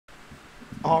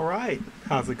Alright,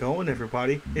 how's it going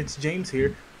everybody? It's James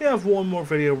here. We have one more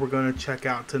video we're going to check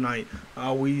out tonight.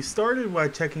 We started by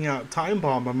checking out Time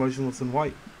Bomb by Motionless in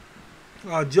White.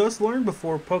 Just learned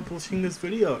before publishing this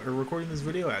video, or recording this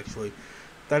video actually,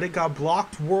 that it got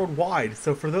blocked worldwide.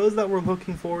 So for those that were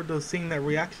looking forward to seeing that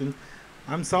reaction,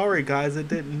 I'm sorry guys, it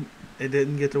didn't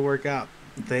get to work out.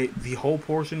 The whole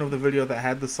portion of the video that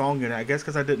had the song in it, I guess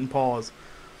because I didn't pause,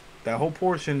 that whole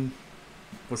portion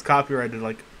was copyrighted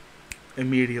like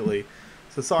immediately.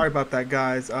 So sorry about that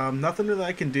guys. Nothing that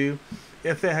I can do.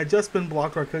 If it had just been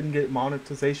blocked or I couldn't get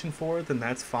monetization for it, then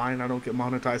that's fine. I don't get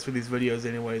monetized for these videos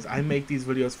anyways. I make these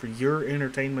videos for your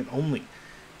entertainment only.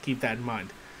 Keep that in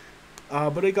mind.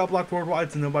 But it got blocked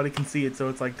worldwide so nobody can see it, so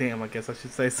it's like, damn, I guess I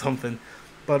should say something.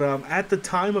 But at the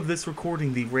time of this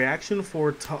recording, the reaction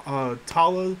for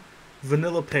Tala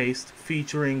Vanilla Paste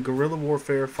featuring Guerrilla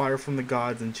Warfare, Fire from the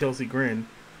Gods, and Chelsea Grin.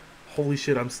 Holy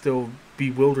shit, I'm still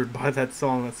bewildered by that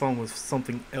song. That song was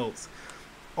something else.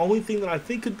 Only thing that I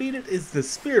think could beat it is the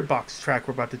Spiritbox track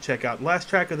we're about to check out. Last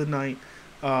track of the night,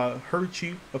 Hurt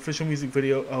You, official music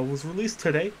video, was released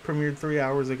today, premiered 3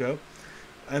 hours ago.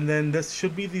 And then this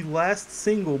should be the last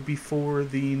single before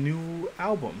the new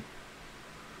album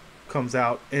comes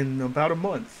out in about a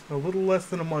month. A little less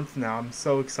than a month now. I'm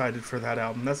so excited for that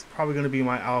album. That's probably going to be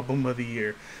my album of the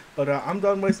year. But I'm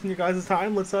done wasting your guys'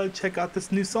 time. Let's check out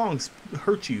this new song,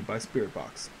 Hurt You by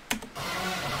Spiritbox.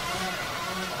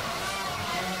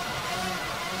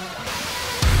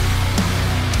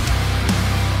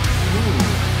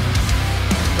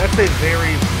 That's a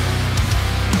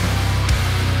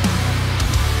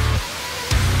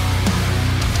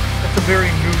very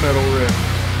new metal riff.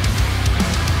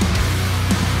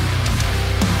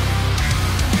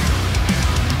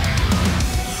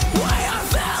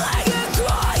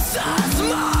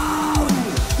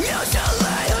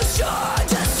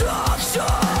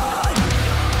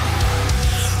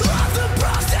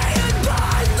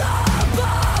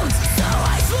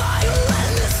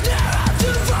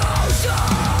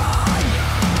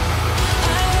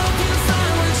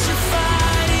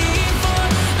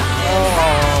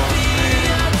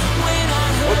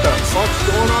 What's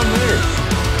going on there?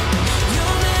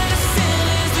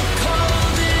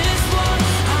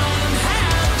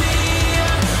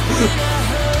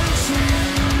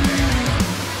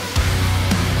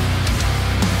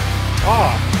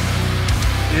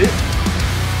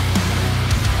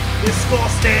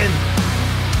 Disgusting.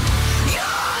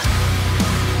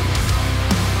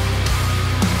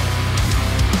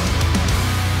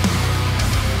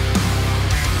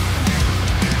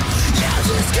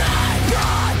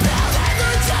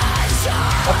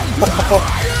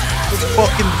 Just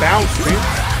fucking bounce, dude.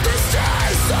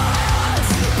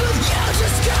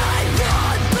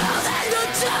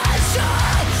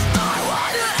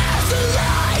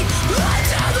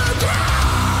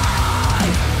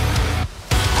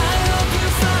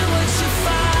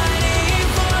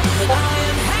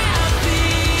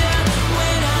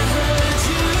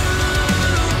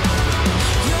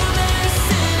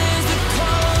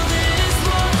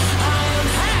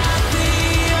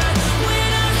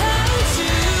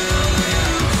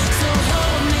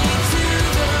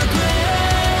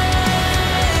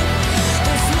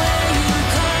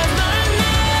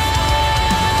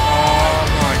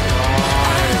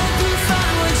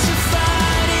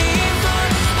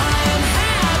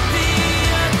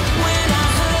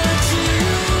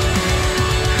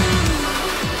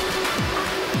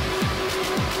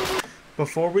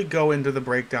 Before we go into the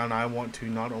breakdown, I want to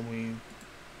not only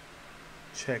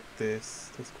check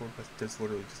this Discord message. This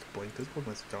literally just a blank Discord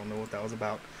message. I don't know what that was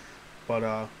about,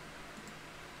 but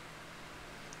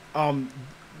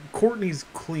Courtney's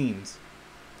cleans.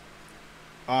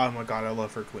 Oh my god, I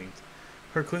love her cleans.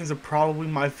 Her cleans are probably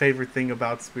my favorite thing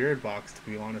about Spiritbox, to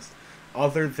be honest.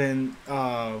 Other than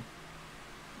my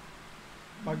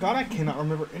god, I cannot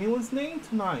remember anyone's name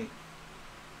tonight.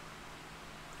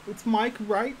 It's Mike,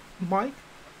 right? Mike?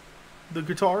 The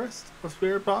guitarist of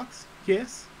Spiritbox?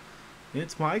 Yes?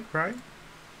 It's Mike, right?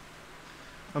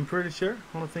 I'm pretty sure.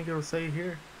 I don't think it'll say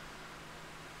here.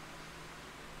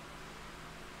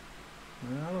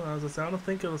 I don't know. As I say, I don't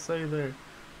think it'll say there.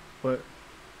 But...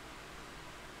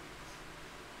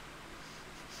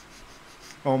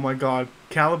 oh my god.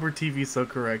 Caliber TV is so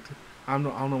correct. I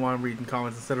don't know why I'm reading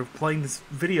comments instead of playing this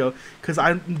video. Because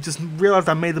I just realized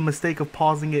I made the mistake of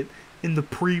pausing it in the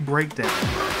pre-breakdown.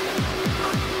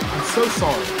 I'm so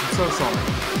sorry. I'm so sorry.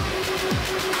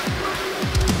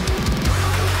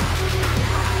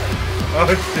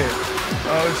 Oh shit.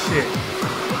 Oh shit.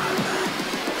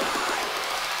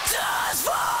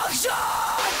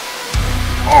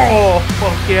 Oh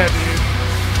fuck yeah, dude.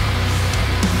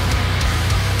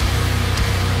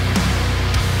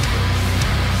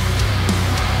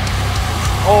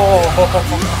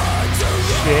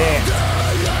 Shit.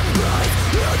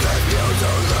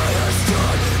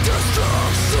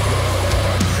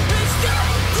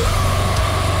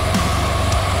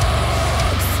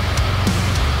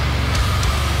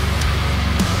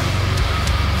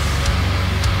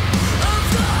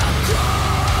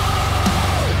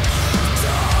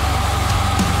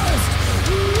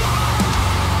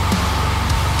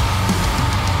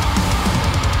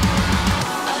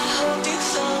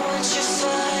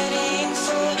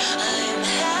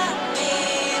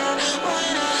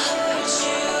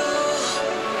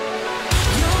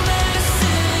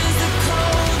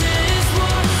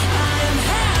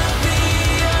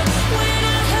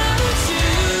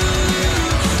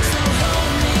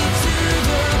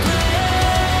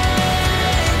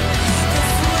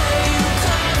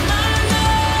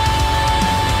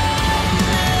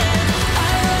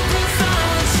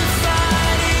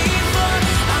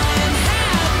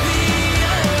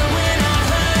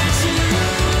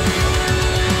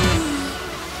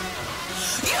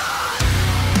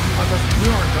 We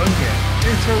aren't done yet.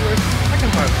 I can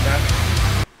vibe with that.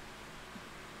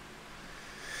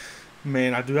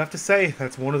 Man, I do have to say,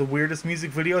 that's one of the weirdest music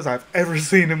videos I've ever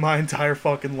seen in my entire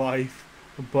fucking life.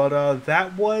 But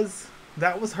that was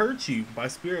Hurt You by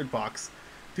Spiritbox.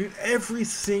 Dude, every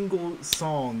single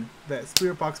song that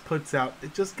Spiritbox puts out,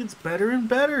 it just gets better and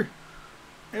better.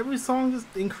 Every song just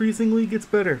increasingly gets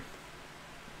better.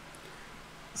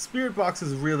 Spiritbox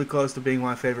is really close to being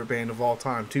my favorite band of all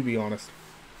time, to be honest.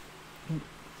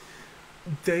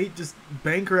 They just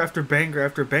banger after banger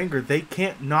after banger. They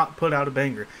can't not put out a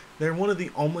banger. They're one of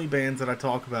the only bands that I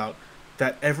talk about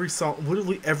that every song,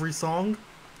 literally every song,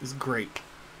 is great.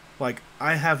 Like,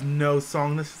 I have no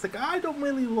song that's just like, I don't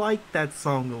really like that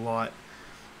song a lot.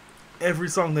 Every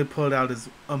song they put out is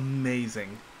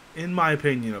amazing. In my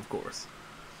opinion, of course.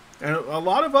 And a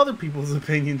lot of other people's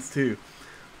opinions too.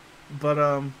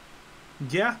 But,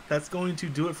 yeah, that's going to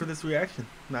do it for this reaction.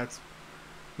 That's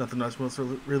nothing much else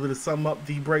really to sum up.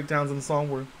 The breakdowns in the song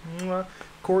were,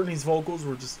 Courtney's vocals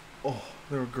were just, oh,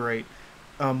 they were great.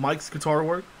 Mike's guitar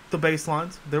work, the bass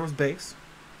lines, there was bass.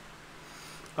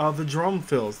 The drum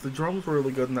fills, the drums were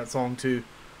really good in that song too.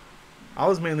 I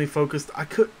was mainly focused,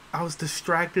 I was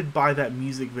distracted by that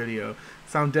music video.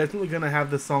 So I'm definitely going to have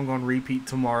this song on repeat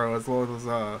tomorrow, as well as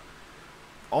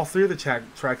all three of the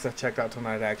tracks I checked out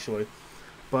tonight, actually.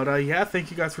 But yeah,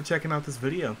 thank you guys for checking out this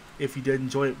video. If you did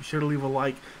enjoy it, be sure to leave a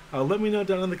like. Let me know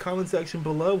down in the comment section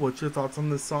below what your thoughts on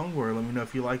this song were. Let me know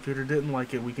if you liked it or didn't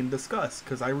like it. We can discuss,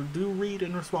 because I do read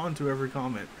and respond to every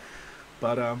comment.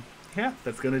 But yeah,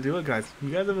 that's going to do it, guys. You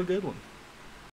guys have a good one.